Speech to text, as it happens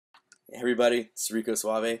Hey everybody, it's Rico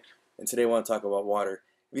Suave, and today I want to talk about water.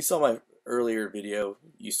 If you saw my earlier video,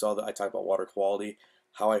 you saw that I talked about water quality,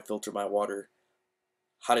 how I filter my water,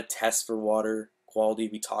 how to test for water quality.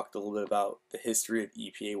 We talked a little bit about the history of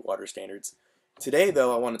EPA water standards. Today,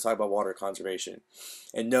 though, I want to talk about water conservation.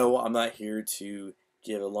 And no, I'm not here to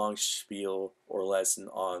give a long spiel or lesson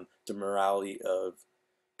on the morality of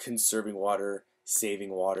conserving water, saving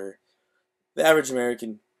water. The average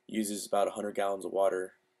American uses about 100 gallons of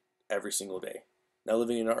water every single day. Now,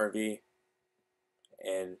 living in an RV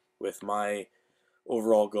and with my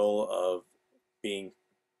overall goal of being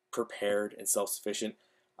prepared and self-sufficient,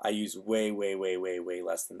 I use way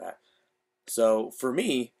less than that. So for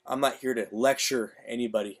me, I'm not here to lecture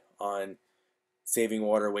anybody on saving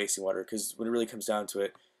water or wasting water, because when it really comes down to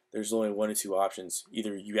it, there's only one or two options.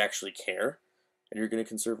 Either you actually care and you're going to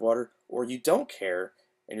conserve water, or you don't care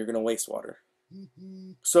and you're going to waste water.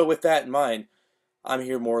 So with that in mind, I'm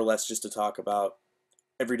here more or less just to talk about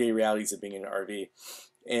everyday realities of being in an RV.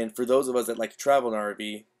 And for those of us that like to travel in an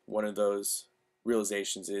RV, one of those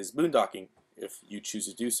realizations is boondocking, if you choose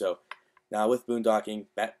to do so. Now with boondocking,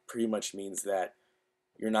 that pretty much means that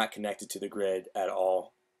you're not connected to the grid at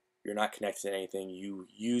all. You're not connected to anything. You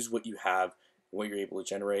use what you have, what you're able to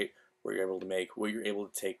generate, what you're able to make, what you're able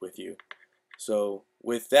to take with you. So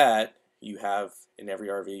with that, you have, in every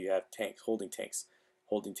RV, you have tanks, holding tanks.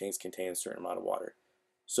 Holding tanks contain a certain amount of water.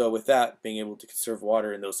 So with that, being able to conserve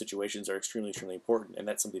water in those situations are extremely important, and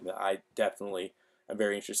that's something that I definitely am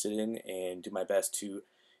very interested in and do my best to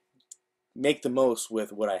make the most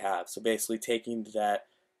with what I have. So basically taking that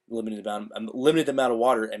limited amount of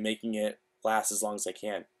water and making it last as long as I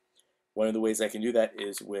can. One of the ways I can do that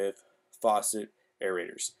is with Faucet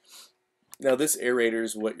Aerators. Now this aerator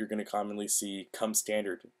is what you're going to commonly see come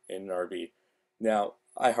standard in an RV. Now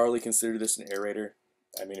I hardly consider this an aerator.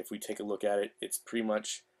 I mean, if we take a look at it, it's pretty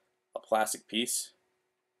much a plastic piece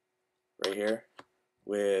right here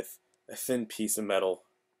with a thin piece of metal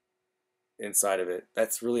inside of it.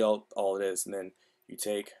 That's really all it is. And then you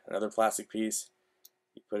take another plastic piece,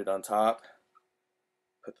 you put it on top,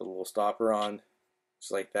 put the little stopper on,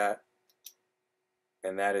 just like that,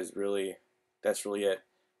 and that's really it.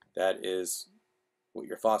 That is what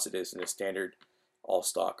your faucet is in a standard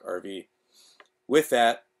all-stock RV. With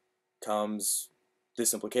that comes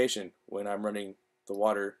this implication. When I'm running the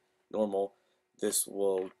water normal, this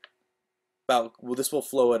will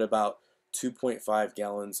flow at about 2.5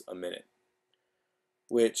 gallons a minute,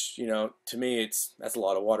 which, you know, to me that's a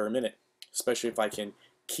lot of water a minute, especially if I can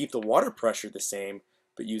keep the water pressure the same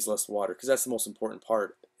but use less water, because that's the most important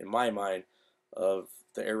part in my mind of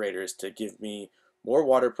the aerator, is to give me more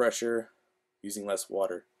water pressure using less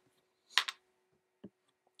water.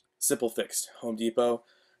 Simple fix. Home Depot,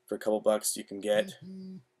 for a couple bucks you can get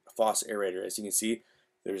a Faucet Aerator. As you can see,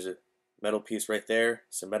 there's a metal piece right there,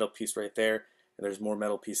 some metal piece right there, and there's more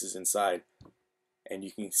metal pieces inside. And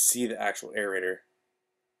you can see the actual aerator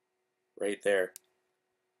right there.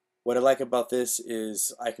 What I like about this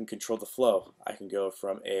is I can control the flow. I can go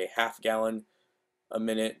from a half gallon a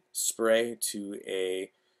minute spray to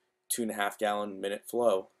a 2.5 gallon minute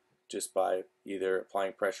flow, just by either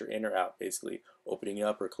applying pressure in or out, basically opening it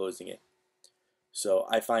up or closing it. So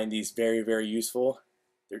I find these very useful.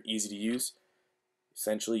 They're easy to use.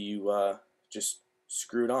 Essentially, you just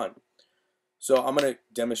screw it on. So I'm going to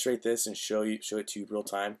demonstrate this and show it to you real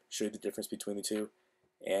time, show you the difference between the two,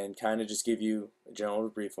 and kind of just give you a general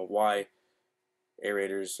brief on why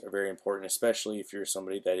aerators are very important, especially if you're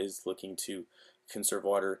somebody that is looking to conserve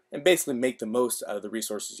water and basically make the most out of the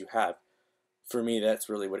resources you have. For me, that's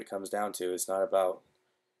really what it comes down to. It's not about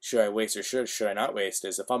should I waste or should I not waste.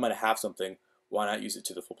 Is if I'm going to have something, why not use it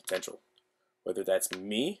to the full potential, whether that's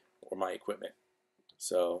me or my equipment.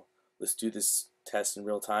 So let's do this test in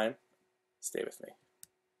real time. Stay with me.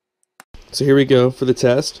 So here we go for the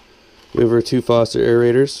test. We have our two Faucet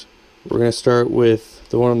Aerators. We're going to start with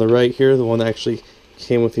the one on the right here, the one that actually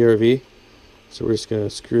came with the RV. So we're just going to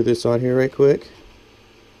screw this on here right quick.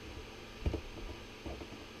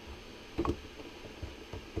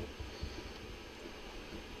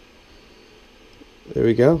 There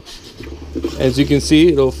we go. As you can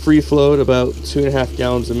see, it'll free flow at about 2.5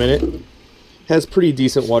 gallons a minute. Has pretty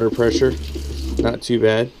decent water pressure, not too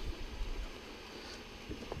bad.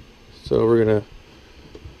 So we're gonna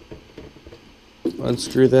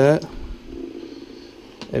unscrew that,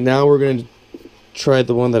 and now we're gonna try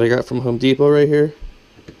the one that I got from Home Depot right here.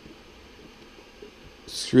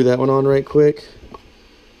 Screw that one on right quick.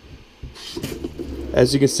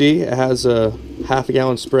 As you can see, it has a half a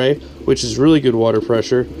gallon spray, which is really good water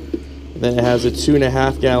pressure. And then it has a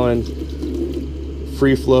 2.5 gallon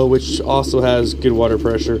free flow, which also has good water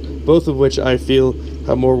pressure, both of which I feel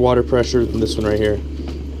have more water pressure than this one right here.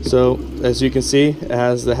 So as you can see, it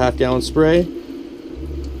has the half-gallon spray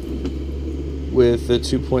with the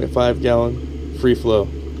 2.5-gallon free flow.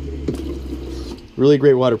 Really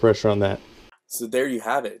great water pressure on that. So there you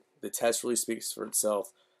have it. The test really speaks for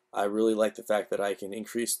itself. I really like the fact that I can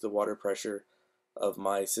increase the water pressure of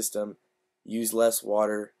my system, use less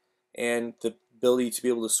water, and the ability to be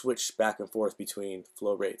able to switch back and forth between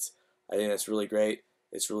flow rates. I think that's really great.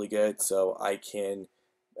 It's really good. So I can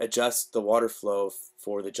adjust the water flow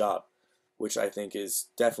for the job, which I think is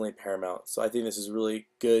definitely paramount. So I think this is a really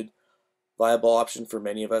good, viable option for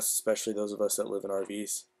many of us, especially those of us that live in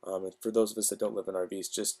RVs. And for those of us that don't live in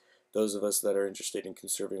RVs, just those of us that are interested in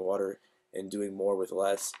conserving water and doing more with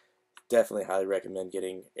less, definitely highly recommend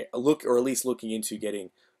getting a look, or at least looking into getting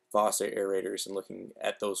Faucet Aerators and looking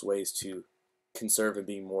at those ways to conserve and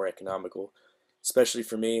being more economical. Especially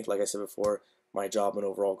for me, like I said before, my job and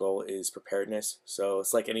overall goal is preparedness. So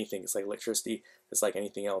it's like anything, it's like electricity, it's like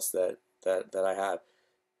anything else that I have.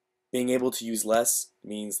 Being able to use less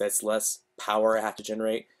means that's less power I have to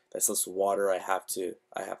generate, that's less water I have to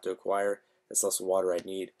acquire, that's less water I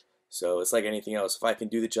need. So it's like anything else. If I can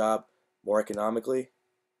do the job more economically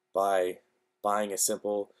by buying a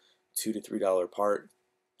simple $2 to $3 part,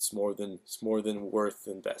 it's more than worth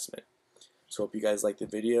the investment. So hope you guys liked the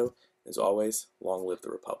video. As always, long live the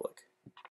Republic.